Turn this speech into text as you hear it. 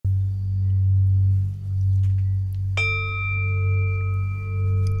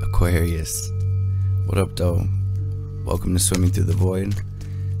Aquarius. What up, though? Welcome to Swimming Through the Void.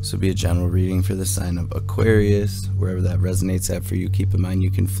 This will be a general reading for the sign of Aquarius. Wherever that resonates at for you, keep in mind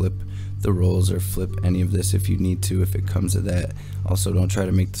you can flip the roles or flip any of this if you need to, if it comes to that. Also, don't try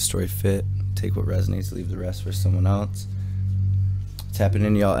to make the story fit. Take what resonates, leave the rest for someone else. Tapping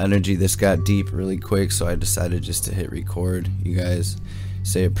in y'all energy. This got deep really quick, so I decided just to hit record. You guys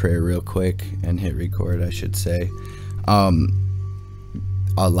say a prayer real quick and hit record, I should say.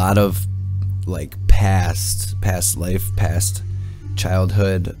 A lot of like past life, past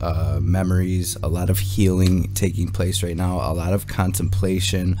childhood memories, a lot of healing taking place right now, a lot of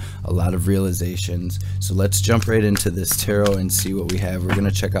contemplation, a lot of realizations. So let's jump right into this tarot and see what we have. We're going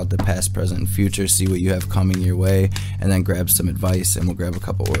to check out the past, present, and future, see what you have coming your way, and then grab some advice, and we'll grab a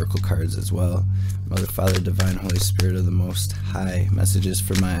couple oracle cards as well. Mother, Father, Divine, Holy Spirit of the Most High, messages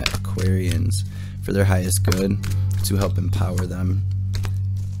for my Aquarians, for their highest good, to help empower them.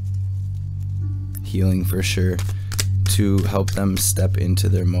 Healing for sure, to help them step into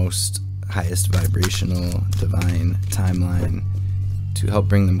their most highest vibrational divine timeline, to help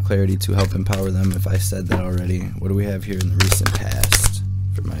bring them clarity, to help empower them. If I said that already, what do we have here in the recent past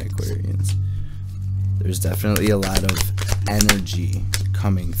for my Aquarians? There's definitely a lot of energy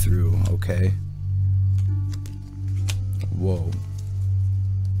coming through, okay? Whoa.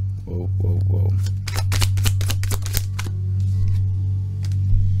 Whoa, whoa, whoa.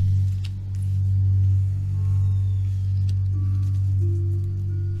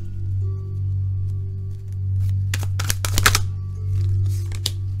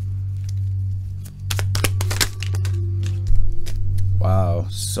 Wow,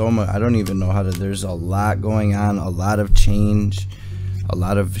 so much. I don't even know how to. There's a lot going on, a lot of change, a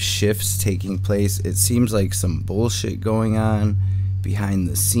lot of shifts taking place. It seems like some bullshit going on behind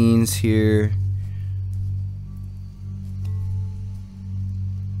the scenes here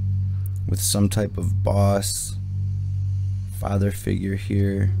with some type of boss, father figure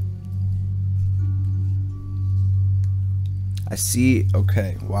here. I see.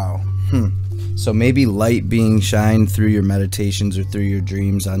 Okay, wow. So maybe light being shined through your meditations or through your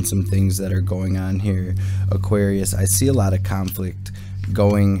dreams on some things that are going on here, Aquarius. I see a lot of conflict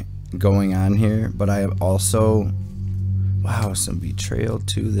going on here, but I also, wow, some betrayal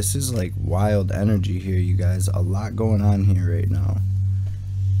too. This is like wild energy here, you guys. A lot going on here right now.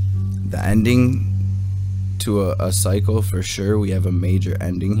 The ending to a cycle for sure. We have a major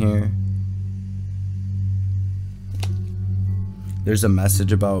ending here. There's a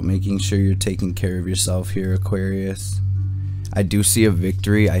message about making sure you're taking care of yourself here, Aquarius. I do see a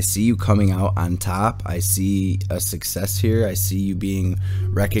victory. I see you coming out on top. I see a success here. I see you being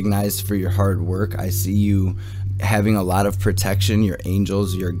recognized for your hard work. I see you having a lot of protection. Your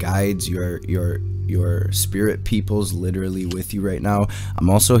angels, your guides, your spirit peoples literally with you right now.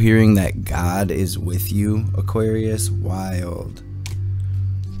 I'm also hearing that God is with you, Aquarius. Wild.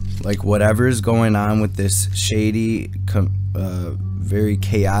 Like whatever is going on with this shady, very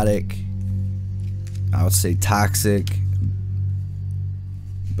chaotic, I would say toxic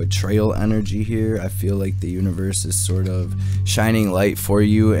betrayal energy here. I feel like the universe is sort of shining light for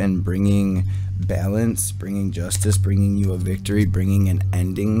you and bringing balance, bringing justice, bringing you a victory, bringing an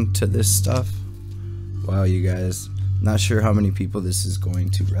ending to this stuff. Wow, you guys. Not sure how many people this is going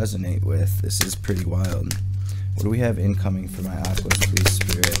to resonate with. This is pretty wild. What do we have incoming for my Aquas, please,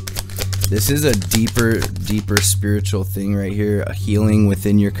 Spirit? This is a deeper spiritual thing right here, a healing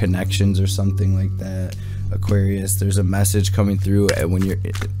within your connections or something like that, Aquarius. There's a message coming through when you're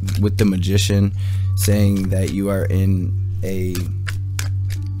with the Magician saying that you are in a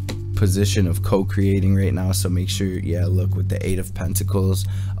position of co-creating right now. So make sure, yeah, look, with the Eight of Pentacles,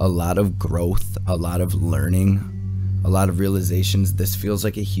 a lot of growth, a lot of learning, a lot of realizations. This feels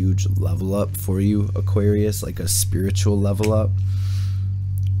like a huge level up for you, Aquarius, like a spiritual level up.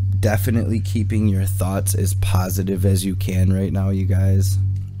 Definitely keeping your thoughts as positive as you can right now, you guys.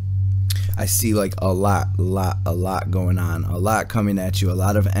 I see like a lot going on, a lot coming at you, a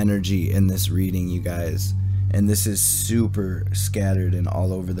lot of energy in this reading, you guys. And this is super scattered and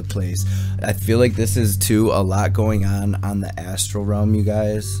all over the place. I feel like this is too a lot going on the astral realm, you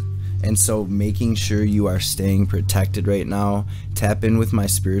guys. And so making sure you are staying protected right now. Tap in with my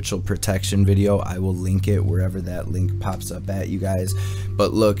spiritual protection video. I will link it wherever that link pops up at, you guys.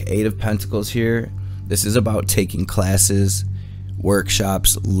 But look, Eight of Pentacles here. This is about taking classes,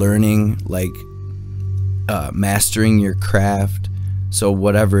 workshops, learning, like mastering your craft. So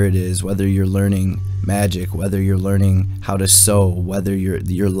whatever it is, whether you're learning magic, whether you're learning how to sew, whether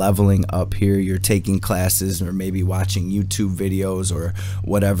you're leveling up here, you're taking classes or maybe watching YouTube videos or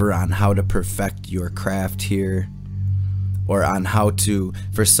whatever on how to perfect your craft here, or on how to,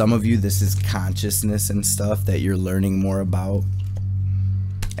 for some of you, this is consciousness and stuff that you're learning more about,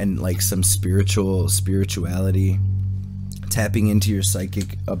 and like some spirituality, tapping into your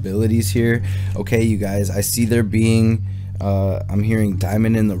psychic abilities here. Okay, you guys, I see there being I'm hearing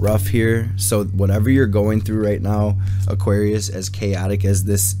diamond in the rough here. So whatever you're going through right now, Aquarius, as chaotic as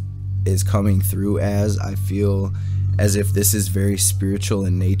this is coming through as, I feel as if this is very spiritual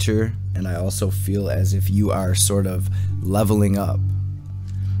in nature, and I also feel as if you are sort of leveling up.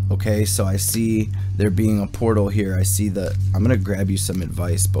 Okay, so I see there being a portal here. I see I'm gonna grab you some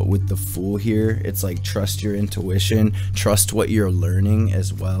advice, but with the Fool here, it's like trust your intuition, trust what you're learning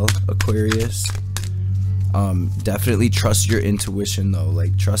as well, Aquarius. Definitely trust your intuition though,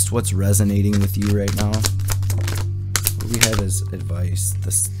 like trust what's resonating with you right now. What we have as advice,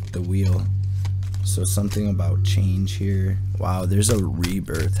 the wheel. So something about change here. Wow, there's a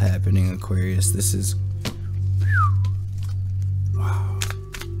rebirth happening, Aquarius. This is, wow.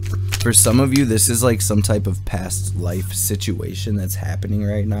 For some of you, this is like some type of past life situation that's happening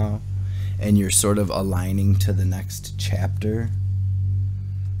right now, and you're sort of aligning to the next chapter.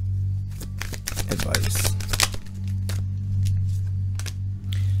 Advice.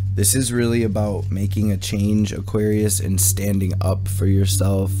 This is really about making a change, Aquarius, and standing up for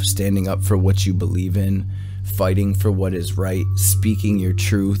yourself, standing up for what you believe in, fighting for what is right, speaking your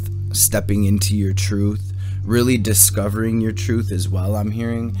truth, stepping into your truth, really discovering your truth as well, I'm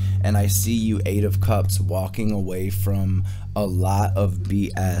hearing. And I see you, Eight of Cups, walking away from a lot of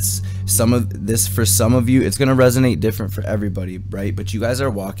BS. Some of this, for some of you, it's going to resonate different for everybody, right? But you guys are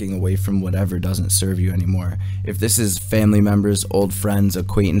walking away from whatever doesn't serve you anymore. If this is family members, old friends,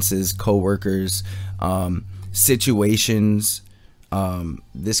 acquaintances, co-workers, situations,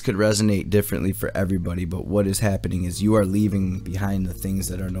 this could resonate differently for everybody. But what is happening is you are leaving behind the things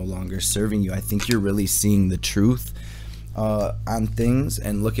that are no longer serving you. I think you're really seeing the truth on things,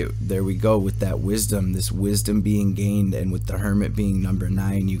 and look at, there we go with that wisdom, this wisdom being gained, and with the Hermit being number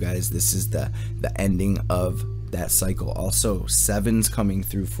 9, you guys, this is the ending of that cycle. Also, 7's coming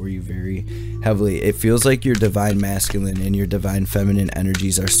through for you very heavily. It feels like your divine masculine and your divine feminine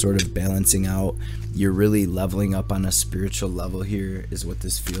energies are sort of balancing out. You're really leveling up on a spiritual level here is what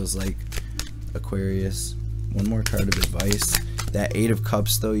this feels like, Aquarius. One more card of advice. That Eight of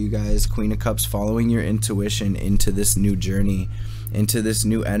Cups though, you guys, Queen of Cups, following your intuition into this new journey, into this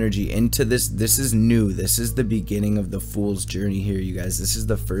new energy, into this is new. This is the beginning of the Fool's journey here, you guys. This is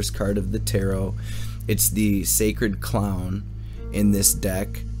the first card of the tarot. It's the Sacred Clown in this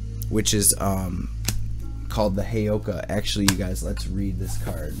deck, which is called the Heyoka. Actually, you guys, let's read this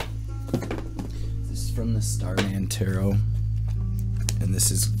card. This is from the Starman Tarot. And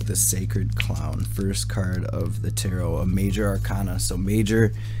this is the Sacred Clown, first card of the tarot, a major arcana. So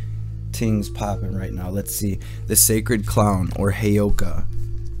major things popping right now. Let's see. The Sacred Clown, or Heyoka,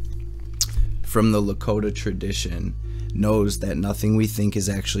 from the Lakota tradition, knows that nothing we think is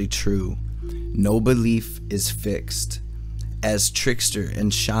actually true. No belief is fixed. As trickster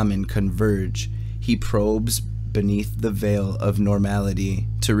and shaman converge, he probes beneath the veil of normality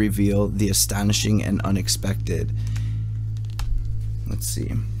to reveal the astonishing and unexpected. Let's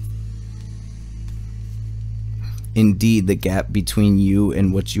see. Indeed, the gap between you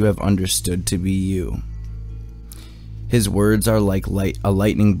and what you have understood to be you. His words are like a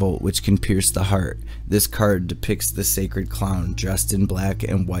lightning bolt which can pierce the heart. This card depicts the Sacred Clown dressed in black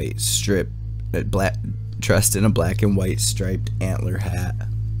and white, dressed in a black and white striped antler hat.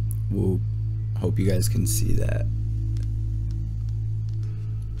 Whoa. Hope you guys can see that.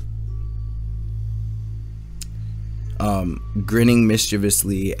 Grinning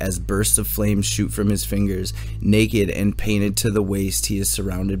mischievously as bursts of flame shoot from his fingers. Naked and painted to the waist, he is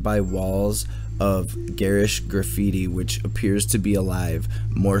surrounded by walls of garish graffiti which appears to be alive,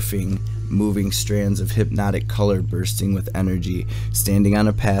 morphing, moving strands of hypnotic color bursting with energy. Standing on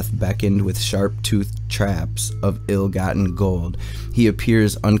a path beckoned with sharp-toothed traps of ill-gotten gold, he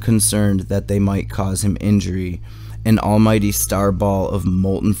appears unconcerned that they might cause him injury. An almighty star ball of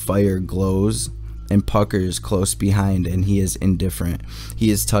molten fire glows and puckers close behind, and he is indifferent.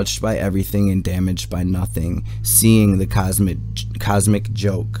 He is touched by everything and damaged by nothing, seeing the cosmic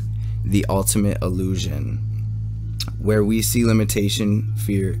joke, the ultimate illusion, where we see limitation,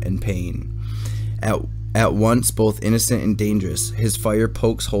 fear, and pain. At once both innocent and dangerous, his fire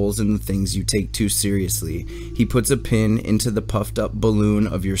pokes holes in the things you take too seriously. He puts a pin into the puffed up balloon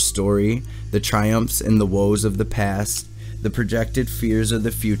of your story, the triumphs and the woes of the past, the projected fears of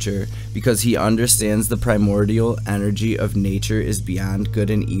the future, because he understands the primordial energy of nature is beyond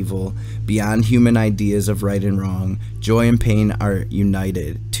good and evil, beyond human ideas of right and wrong. Joy and pain are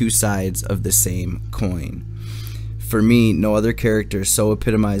united, two sides of the same coin. For me, no other character so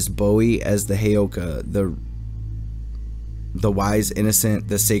epitomized Bowie as the Heyoka, the wise innocent,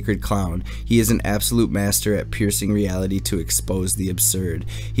 the sacred clown. He is an absolute master at piercing reality to expose the absurd.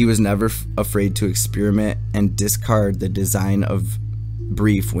 He was never afraid to experiment and discard the design of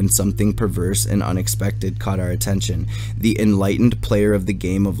brief when something perverse and unexpected caught our attention. The enlightened player of the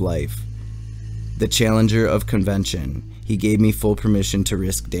game of life, the challenger of convention. He gave me full permission to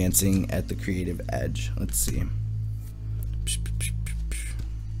risk dancing at the creative edge. Let's see.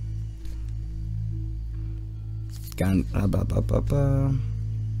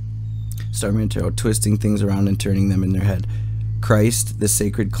 Starman Tarot, twisting things around and turning them in their head. Christ the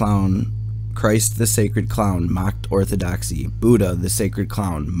sacred clown mocked orthodoxy. Buddha the sacred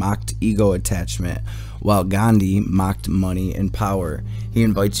clown mocked ego attachment, while Gandhi mocked money and power. He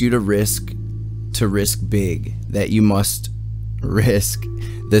invites you to risk big, that you must risk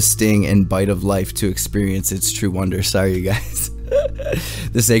the sting and bite of life to experience its true wonder. Sorry, you guys.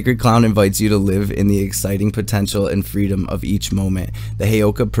 The sacred clown invites you to live in the exciting potential and freedom of each moment. The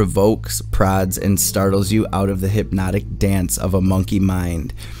Heyoka provokes, prods, and startles you out of the hypnotic dance of a monkey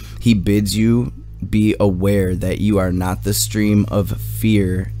mind. He bids you be aware that you are not the stream of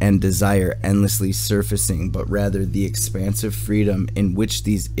fear and desire endlessly surfacing, but rather the expansive freedom in which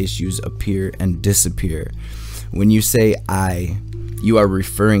these issues appear and disappear. When you say I, you are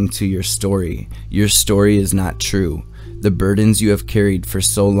referring to your story. Your story is not true. The burdens you have carried for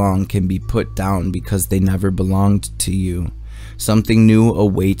so long can be put down because they never belonged to you. Something new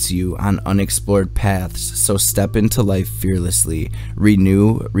awaits you on unexplored paths, so step into life fearlessly.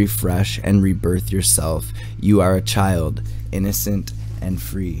 Renew, refresh, and rebirth yourself. You are a child, innocent and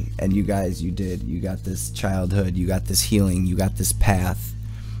free. And you guys, you did. You got this childhood, you got this healing, you got this path.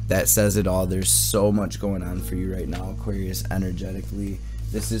 That says it all. There's so much going on for you right now, Aquarius, energetically.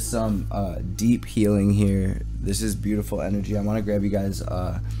 This is some deep healing here. This is beautiful energy. I want to grab you guys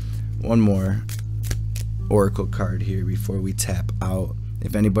one more oracle card here before we tap out.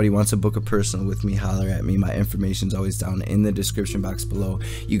 If anybody wants to book a personal with me, holler at me. My information's always down in the description box below.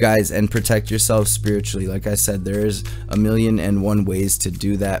 You guys, and protect yourselves spiritually. Like I said, there's 1,000,001 ways to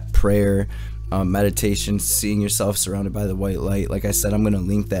do that. Prayer, meditation, seeing yourself surrounded by the white light. Like I said, I'm going to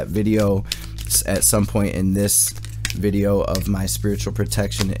link that video at some point in this video of my spiritual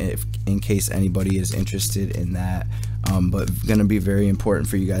protection, if in case anybody is interested in that. But gonna be very important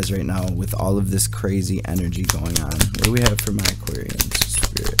for you guys right now with all of this crazy energy going on. What do we have for my Aquarian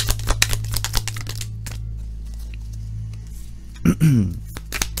spirit?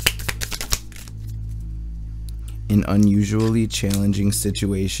 In unusually challenging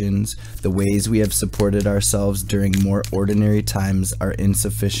situations, the ways we have supported ourselves during more ordinary times are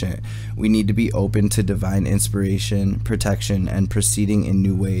insufficient. We need to be open to divine inspiration, protection, and proceeding in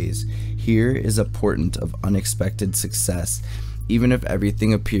new ways. Here is a portent of unexpected success. Even if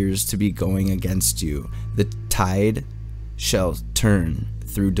everything appears to be going against you, the tide shall turn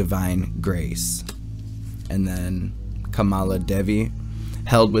through divine grace. And then Kamala Devi,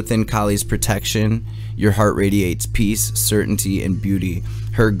 held within Kali's protection, your heart radiates peace, certainty, and beauty.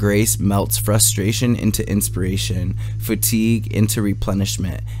 Her grace melts frustration into inspiration, fatigue into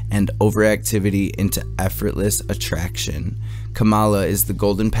replenishment, and overactivity into effortless attraction. Kamala is the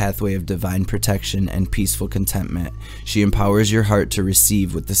golden pathway of divine protection and peaceful contentment. She empowers your heart to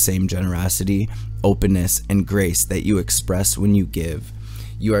receive with the same generosity, openness, and grace that you express when you give.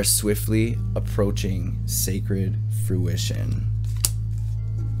 You are swiftly approaching sacred fruition.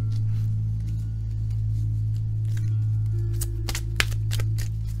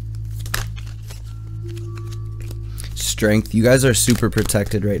 Strength. You guys are super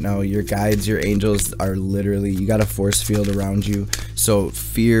protected right now. Your guides, your angels are literally, you got a force field around you. So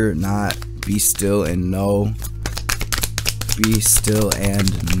fear not, be still and know. Be still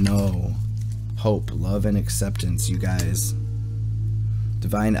and know. Hope, love, and acceptance, you guys.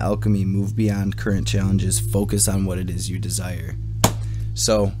 Divine alchemy, move beyond current challenges, focus on what it is you desire.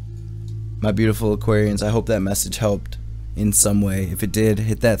 So, my beautiful Aquarians, I hope that message helped in some way. If it did,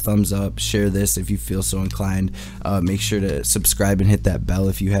 hit that thumbs up, share this if you feel so inclined. Make sure to subscribe and hit that bell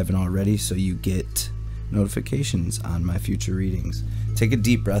if you haven't already, so you get notifications on my future readings. Take a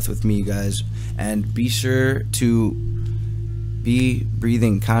deep breath with me, you guys, and be sure to be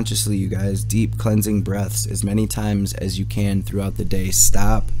breathing consciously, you guys. Deep cleansing breaths as many times as you can throughout the day.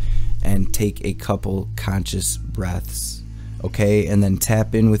 Stop and take a couple conscious breaths, okay? And then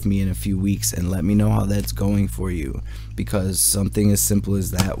tap in with me in a few weeks and let me know how that's going for you, because something as simple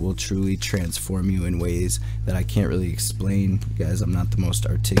as that will truly transform you in ways that I can't really explain, guys. I'm not the most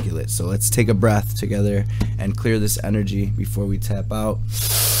articulate. So let's take a breath together and clear this energy before we tap out.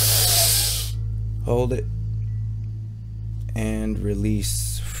 Hold it. and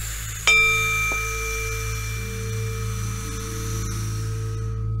release.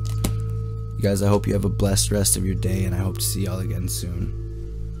 You guys, I hope you have a blessed rest of your day, and I hope to see y'all again soon.